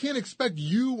 And I can't expect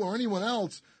you or anyone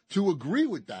else to agree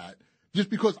with that just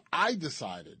because I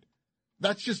decided.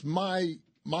 That's just my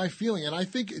feeling. And I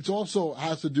think it also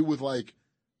has to do with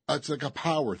it's like a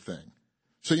power thing.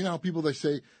 So you know how people, they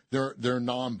say they're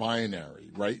non-binary,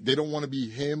 right? They don't want to be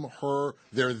him, her,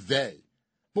 they're they.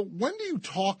 But when do you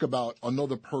talk about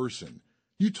another person?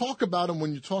 You talk about them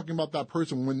when you're talking about that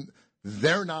person when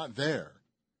they're not there.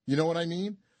 You know what I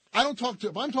mean?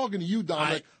 If I'm talking to you,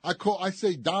 Dominic, I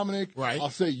say Dominic, right.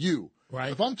 I'll say you.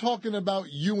 Right. If I'm talking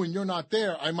about you and you're not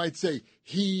there, I might say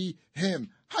he, him.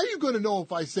 How are you going to know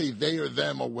if I say they or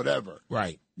them or whatever?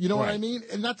 Right. You know what I mean?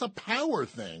 And that's a power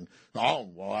thing. Oh,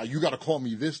 well, you got to call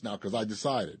me this now because I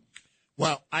decided.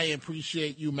 Well, I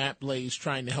appreciate you, Matt Blaze,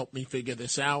 trying to help me figure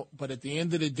this out. But at the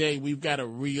end of the day, we've got to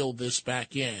reel this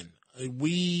back in.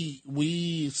 We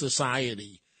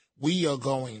society, we are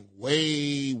going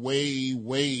way, way,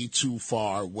 way too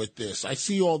far with this. I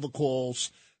see all the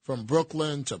calls from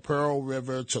Brooklyn to Pearl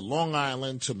River to Long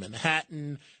Island to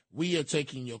Manhattan. We are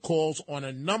taking your calls on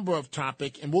a number of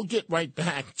topics, and we'll get right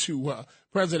back to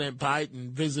President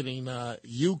Biden visiting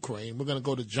Ukraine. We're going to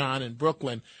go to John in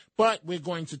Brooklyn, but we're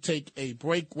going to take a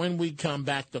break. When we come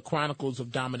back, the Chronicles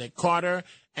of Dominic Carter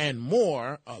and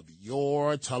more of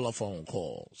your telephone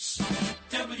calls.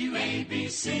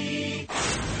 WABC.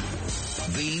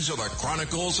 These are the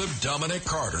Chronicles of Dominic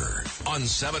Carter on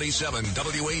 77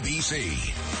 WABC.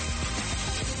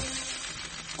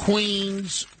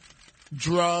 Queens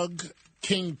drug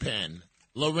kingpin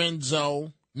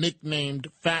Lorenzo, nicknamed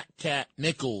Fat Cat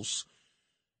Nichols,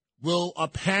 will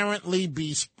apparently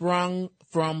be sprung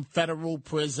from federal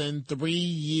prison 3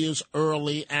 years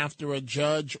early after a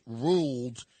judge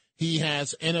ruled he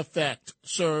has, in effect,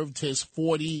 served his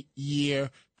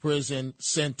 40-year prison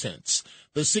sentence.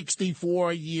 The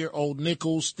 64-year-old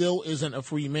Nichols still isn't a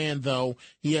free man, though.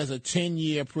 He has a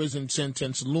 10-year prison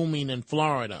sentence looming in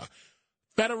Florida.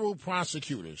 Federal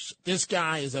prosecutors, this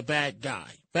guy is a bad guy.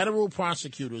 Federal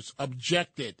prosecutors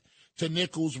objected to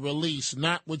Nichols' release,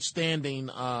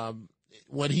 notwithstanding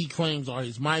what he claims are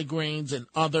his migraines and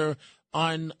other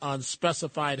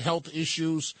unspecified health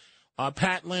issues.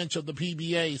 Pat Lynch of the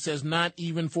PBA says not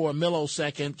even for a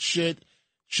millisecond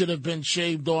should have been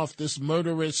shaved off this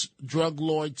murderous drug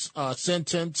lord's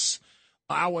sentence.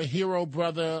 Our hero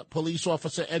brother, police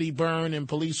officer Eddie Byrne, and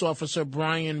police officer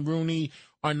Brian Rooney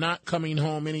are not coming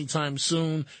home anytime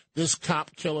soon. This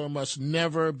cop killer must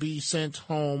never be sent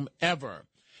home ever.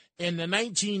 In the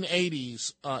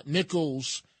 1980s,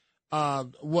 Nichols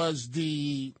was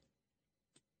the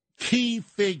key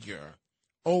figure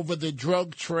over the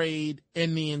drug trade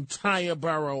in the entire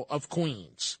borough of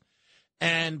Queens.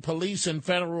 And police and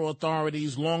federal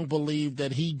authorities long believed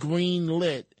that he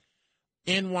greenlit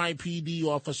NYPD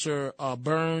officer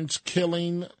Burns'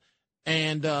 killing,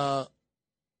 and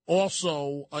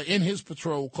also in his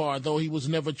patrol car, though he was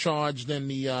never charged in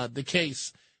the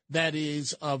case, that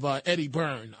is, of Eddie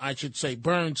Byrne, I should say,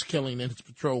 Burns' killing in his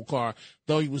patrol car,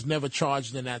 though he was never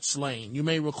charged in that slaying. You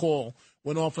may recall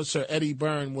when Officer Eddie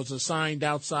Byrne was assigned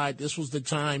outside, this was the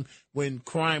time when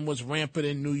crime was rampant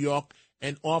in New York,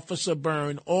 and Officer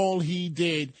Byrne, all he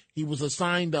did, he was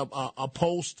assigned a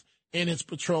post in his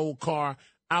patrol car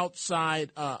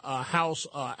outside a house,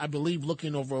 I believe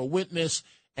looking over a witness,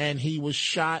 and he was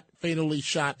shot, fatally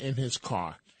shot in his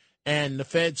car. And the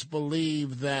feds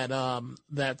believe that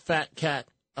that fat cat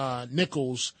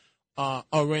Nichols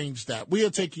arranged that. We are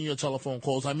taking your telephone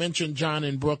calls. I mentioned John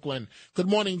in Brooklyn. Good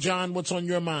morning, John. What's on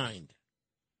your mind?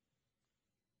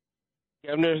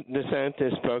 Governor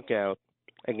DeSantis spoke out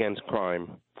against crime,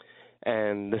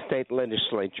 and the state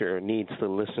legislature needs to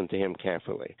listen to him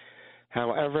carefully.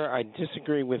 However, I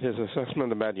disagree with his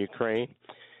assessment about Ukraine,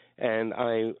 and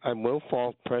I will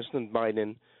fault President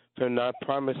Biden for not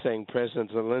promising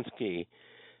President Zelensky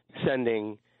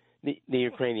sending the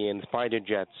Ukrainians fighter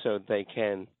jets so they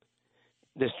can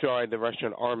destroy the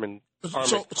Russian armament.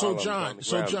 So John,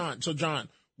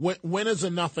 when is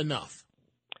enough enough?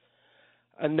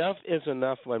 Enough is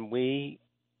enough when we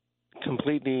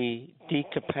completely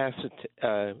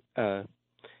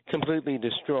completely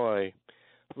destroy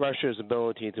Russia's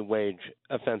ability to wage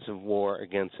offensive war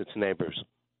against its neighbors.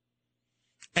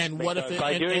 And what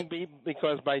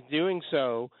because by doing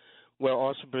so, we're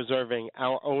also preserving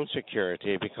our own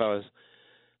security, because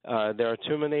there are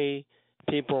too many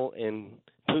people in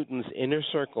Putin's inner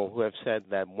circle who have said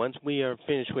that once we are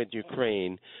finished with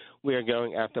Ukraine, we are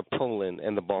going after Poland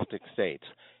and the Baltic states.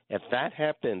 If that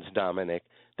happens, Dominic,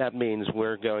 that means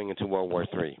we're going into World War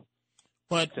III.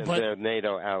 But they're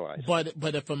NATO allies.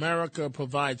 But if America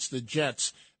provides the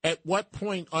jets, at what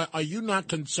point are you not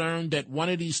concerned that one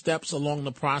of these steps along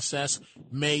the process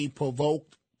may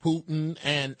provoke Putin,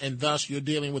 and thus you're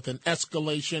dealing with an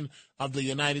escalation of the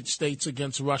United States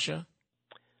against Russia?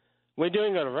 We're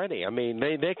doing it already. I mean,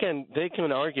 they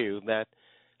can argue that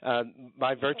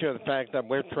by virtue of the fact that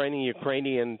we're training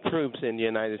Ukrainian troops in the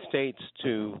United States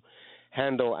to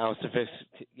handle our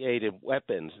sophisticated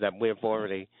weapons, that we've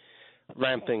already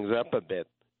ramped things up a bit,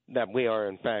 that we are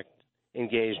in fact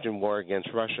engaged in war against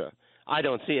Russia. I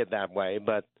don't see it that way,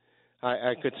 but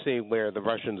I could see where the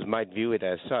Russians might view it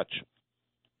as such.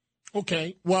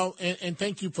 Okay. Well, and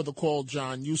thank you for the call,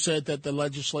 John. You said that the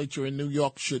legislature in New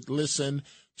York should listen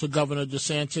to Governor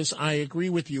DeSantis. I agree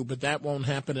with you, but that won't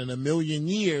happen in a million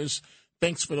years.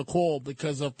 Thanks for the call,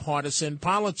 because of partisan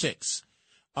politics.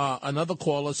 Another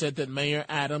caller said that Mayor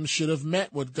Adams should have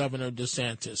met with Governor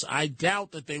DeSantis. I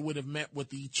doubt that they would have met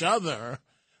with each other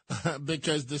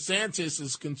because DeSantis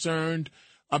is concerned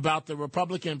about the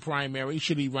Republican primary,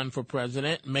 should he run for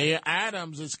president. Mayor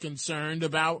Adams is concerned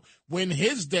about when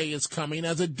his day is coming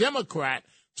as a Democrat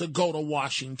to go to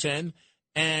Washington,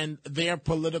 and their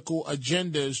political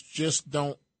agendas just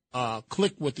don't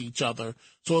click with each other,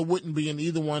 so it wouldn't be in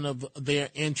either one of their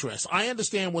interests. I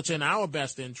understand what's in our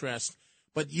best interest,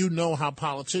 but you know how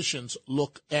politicians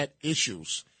look at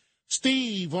issues.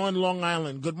 Steve on Long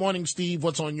Island. Good morning, Steve.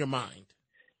 What's on your mind?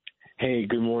 Hey,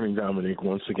 good morning, Dominic.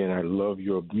 Once again, I love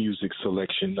your music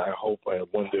selection. I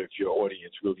wonder if your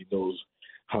audience really knows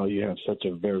how you have such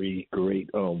a very great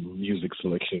music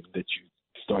selection that you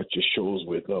start your shows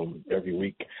with every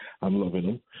week. I'm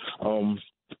loving them.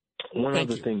 One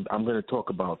other thing, I'm going to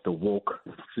talk about the woke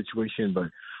situation,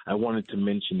 but I wanted to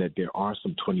mention that there are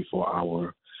some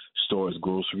 24-hour stores,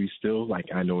 groceries still. Like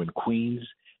I know in Queens,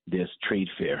 there's Trade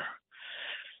Fair.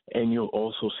 And you'll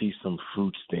also see some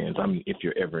fruit stands. I mean, if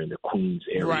you're ever in the Queens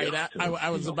area. Right. I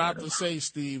was about to say,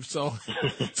 Steve. So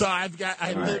I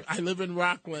live in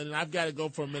Rockland, and I've got to go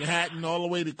from Manhattan all the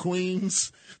way to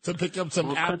Queens to pick up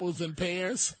some apples and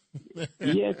pears.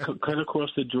 Yeah, cut across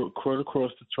the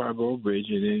Triborough Bridge,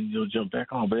 and then you'll jump back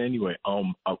on. But anyway,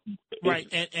 right,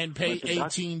 and pay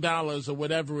 $18 or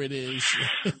whatever it is.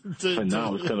 For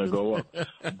now, it's gonna go up.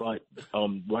 But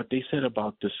what they said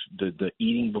about this, the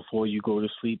eating before you go to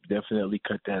sleep, definitely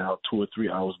cut that out 2 or 3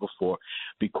 hours before,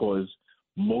 because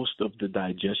most of the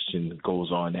digestion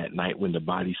goes on at night when the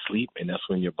body sleeps, and that's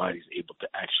when your body's able to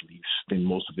actually spend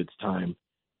most of its time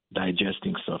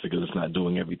digesting stuff because it's not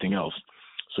doing everything else.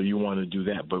 So you want to do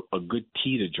that. But a good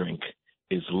tea to drink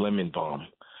is lemon balm.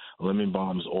 Lemon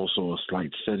balm is also a slight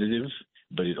sedative,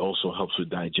 but it also helps with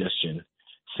digestion.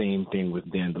 Same thing with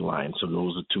dandelion. So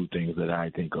those are two things that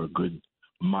I think are good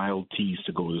mild teas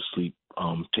to go to sleep.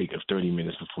 Take 30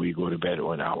 minutes before you go to bed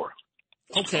or an hour.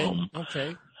 Okay.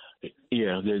 Okay.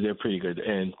 Yeah, they're pretty good.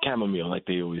 And chamomile, like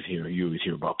you always hear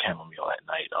about chamomile at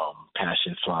night.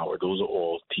 Passion flower. Those are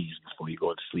all teas before you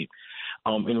go to sleep.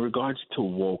 In regards to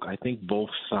woke, I think both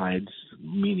sides,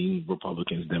 meaning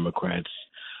Republicans, Democrats,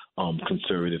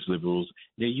 conservatives, liberals,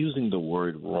 they're using the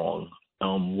word wrong.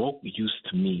 Woke used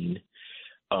to mean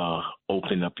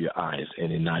open up your eyes,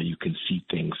 and then now you can see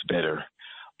things better.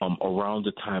 Around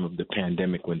the time of the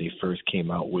pandemic, when they first came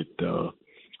out with the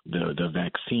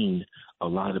vaccine, a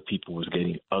lot of people was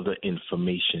getting other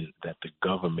information that the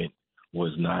government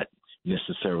was not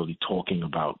necessarily talking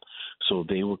about. So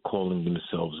they were calling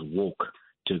themselves woke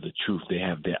to the truth. They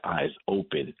have their eyes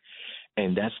open.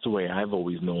 And that's the way I've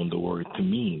always known the word to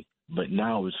mean. But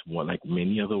now it's more like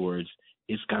many other words,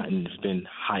 it's been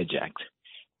hijacked.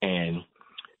 And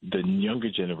the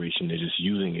younger generation, they're just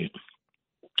using it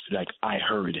like I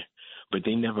heard, but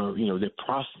they never,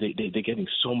 they're getting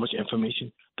so much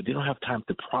information, but they don't have time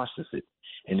to process it.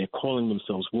 And they're calling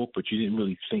themselves woke, but you didn't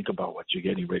really think about what you're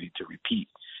getting ready to repeat.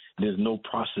 There's no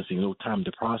processing, no time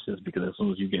to process, because as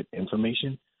soon as you get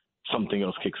information, something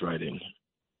else kicks right in.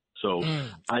 So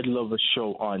I'd love a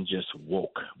show on just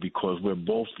woke, because we're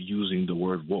both using the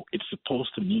word woke. It's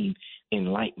supposed to mean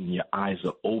enlighten. Your eyes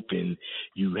are open.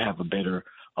 You have a better,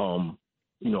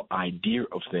 idea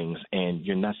of things, and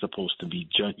you're not supposed to be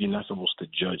you're not supposed to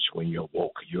judge when you're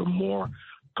woke. You're more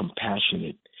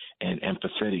compassionate and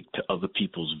empathetic to other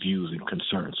people's views and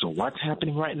concerns. So what's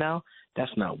happening right now,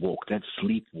 that's not woke. That's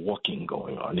sleepwalking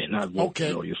going on. It's not woke. Okay.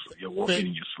 You're walking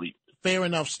in your sleep. Fair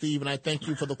enough, Steve, and I thank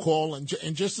you for the call. And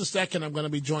in just a second, I'm going to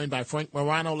be joined by Frank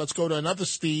Morano. Let's go to another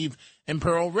Steve in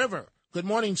Pearl River. Good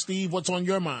morning, Steve. What's on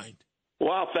your mind?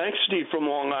 Wow, thanks, Steve from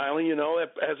Long Island.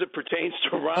 As it pertains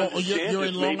to Ron DeSantis. You're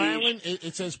in Long Island?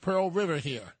 It says Pearl River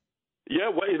here.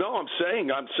 Yeah, I'm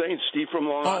saying Steve from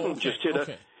Long Island just hit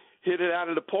it out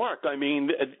of the park. I mean,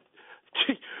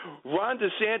 Ron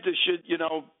DeSantis should,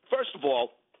 first of all,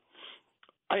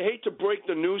 I hate to break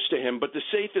the news to him, but the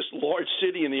safest large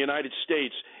city in the United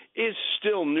States is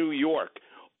still New York.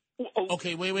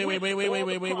 Okay, wait.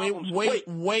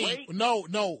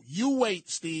 No, you wait,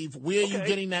 Steve. Where are you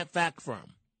getting that fact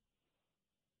from?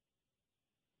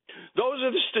 Those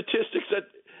are the statistics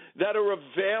that are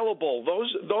available.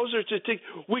 Those are statistics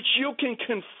which you can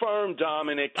confirm,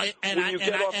 Dominic. I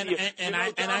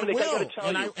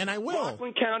will.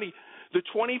 Rockland County, the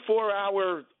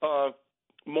 24-hour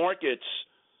markets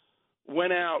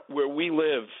went out where we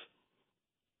live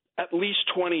at least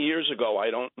 20 years ago. I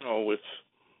don't know if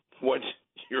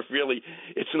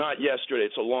it's not yesterday.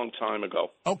 It's a long time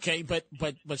ago. Okay, but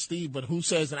Steve, who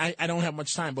says, and I don't have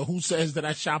much time, but who says that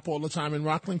I shop all the time in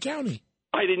Rockland County?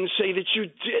 I didn't say that you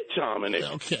did, Dominic.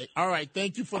 Okay. All right.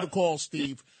 Thank you for the call,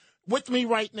 Steve. With me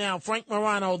right now, Frank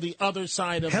Morano, the other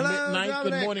side of midnight.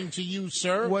 Dominic. Good morning to you,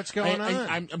 sir. What's going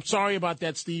on? I'm sorry about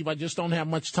that, Steve. I just don't have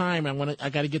much time. I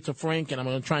got to get to Frank, and I'm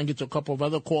going to try and get to a couple of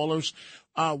other callers.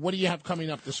 What do you have coming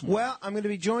up this morning? Well, I'm going to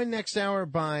be joined next hour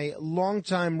by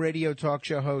longtime radio talk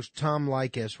show host Tom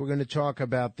Leykis. We're going to talk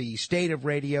about the state of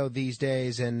radio these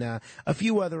days and a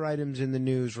few other items in the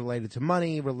news related to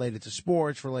money, related to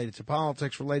sports, related to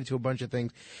politics, related to a bunch of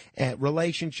things,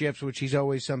 relationships, which he's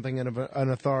always something of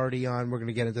an authority on. We're going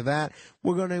to get into that.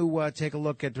 We're going to take a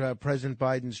look at President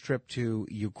Biden's trip to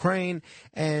Ukraine,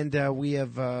 and we're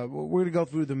going to go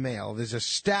through the mail. There's a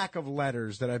stack of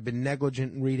letters that I've been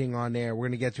negligent in reading on air. We're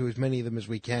going to get to as many of them as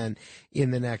we can in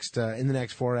the next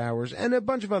 4 hours, and a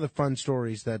bunch of other fun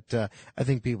stories that I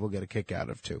think people get a kick out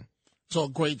of too. So a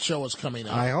great show is coming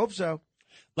up. I hope so.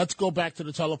 Let's go back to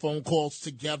the telephone calls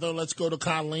together. Let's go to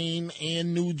Colleen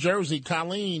in New Jersey.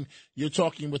 Colleen, you're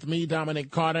talking with me,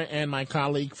 Dominic Carter, and my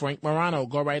colleague Frank Morano.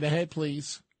 Go right ahead,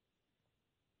 please.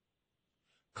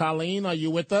 Colleen, are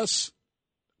you with us?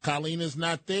 Colleen is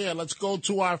not there. Let's go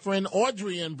to our friend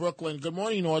Audrey in Brooklyn. Good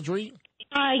morning, Audrey.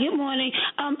 Hi, good morning.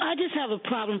 I just have a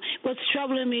problem. What's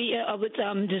troubling me with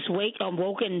this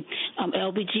woke and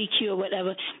LGBTQ or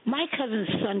whatever, my cousin's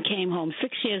son came home,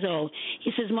 6 years old.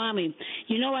 He says, Mommy,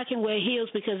 you know I can wear heels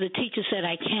because the teacher said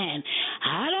I can.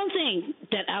 I don't think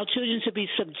that our children should be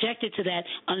subjected to that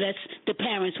unless the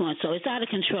parents want so. It's out of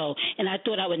control. And I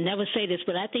thought I would never say this,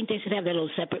 but I think they should have their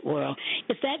little separate world.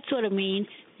 Is that sort of mean?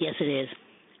 Yes, it is.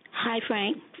 Hi,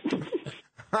 Frank.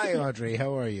 Hi, Audrey.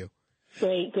 How are you?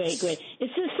 Great. It's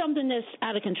just something that's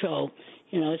out of control.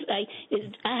 You know, it's like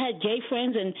I had gay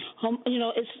friends, and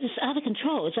it's just out of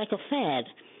control. It's like a fad,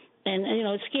 and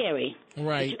it's scary.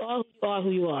 Right. But you are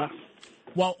who you are.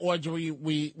 Well, Audrey,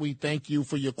 we thank you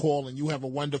for your call, and you have a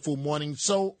wonderful morning.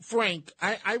 So, Frank,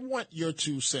 I want your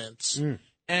 2 cents.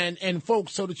 And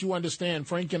folks, so that you understand,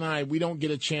 Frank and I, we don't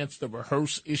get a chance to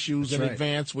rehearse issues in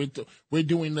advance. We're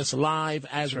doing this live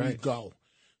as we go.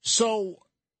 So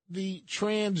the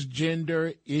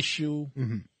transgender issue,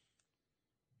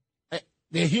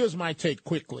 here's my take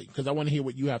quickly, because I want to hear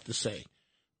what you have to say.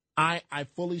 I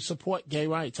fully support gay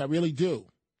rights. I really do.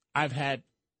 I've had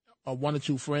 1 or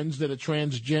 2 friends that are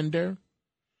transgender,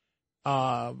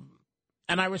 and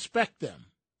I respect them.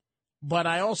 But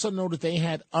I also know that they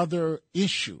had other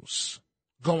issues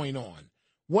going on.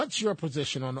 What's your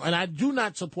position on? And I do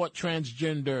not support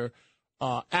transgender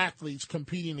athletes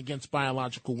competing against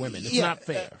biological women. It's not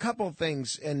fair. A couple of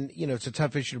things, and it's a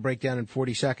tough issue to break down in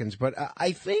 40 seconds. But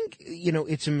I think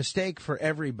it's a mistake for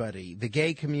everybody, the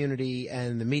gay community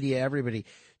and the media, everybody,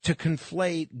 to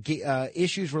conflate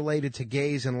issues related to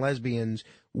gays and lesbians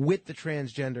with the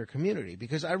transgender community,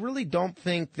 because I really don't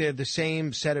think they're the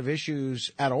same set of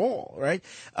issues at all, right?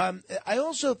 I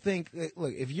also think,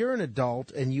 look, if you're an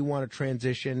adult and you want to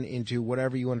transition into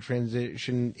whatever you want to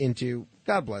transition into,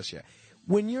 God bless you.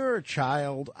 When you're a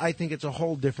child, I think it's a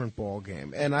whole different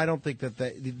ballgame, and I don't think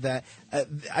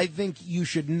I think you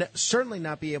should certainly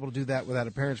not be able to do that without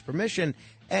a parent's permission,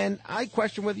 and I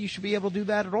question whether you should be able to do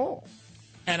that at all.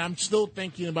 And I'm still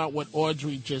thinking about what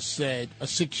Audrey just said, a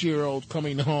 6-year-old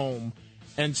coming home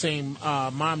and saying,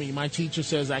 Mommy, my teacher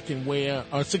says I can wear,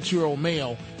 a 6-year-old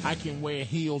male, I can wear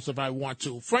heels if I want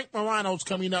to. Frank Morano's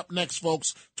coming up next,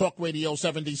 folks. Talk Radio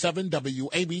 77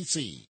 WABC.